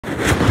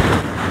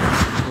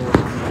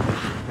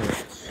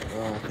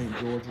think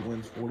Georgia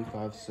wins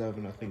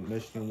 45-7. I think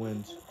Michigan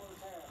wins.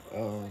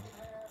 I'll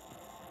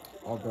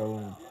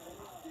go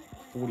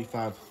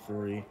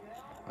 45-3.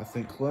 I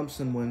think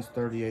Clemson wins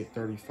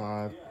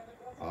 38-35.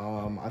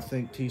 I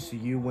think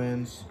TCU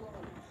wins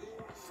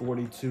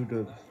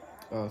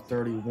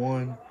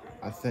 42-31.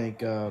 I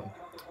think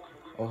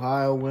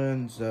Ohio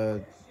wins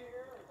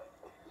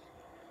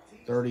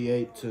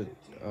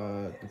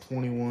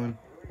 38-21.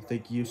 I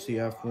think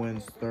UCF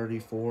wins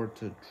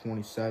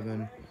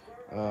 34-27.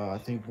 I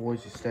think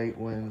Boise State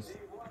wins.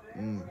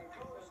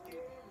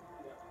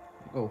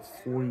 I'll go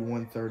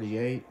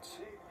 41-38.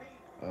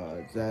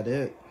 Is that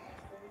it?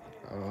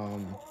 I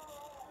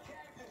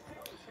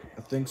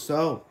think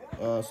so.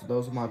 So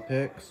those are my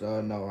picks.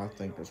 No, I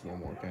think there's one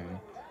more game.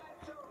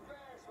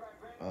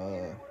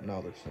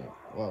 No, there's not.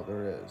 Well,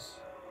 there is.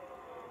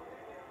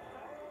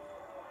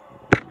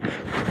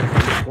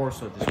 Of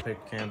course, I just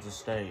picked Kansas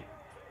State.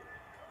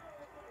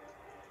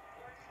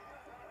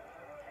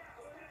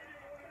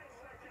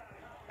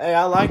 Hey,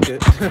 I liked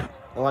it.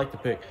 I like the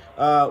pick.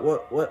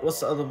 What's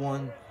the other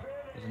one?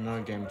 There's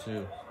another game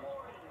too.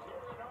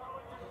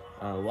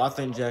 Well, I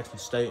think Jackson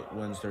State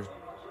wins their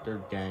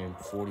game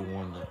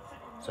 41-7.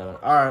 All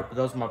right, but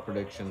those are my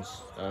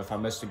predictions. If I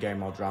missed a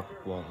game, I'll drop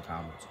it below in the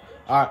comments.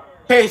 All right,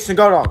 peace and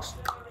go Dogs.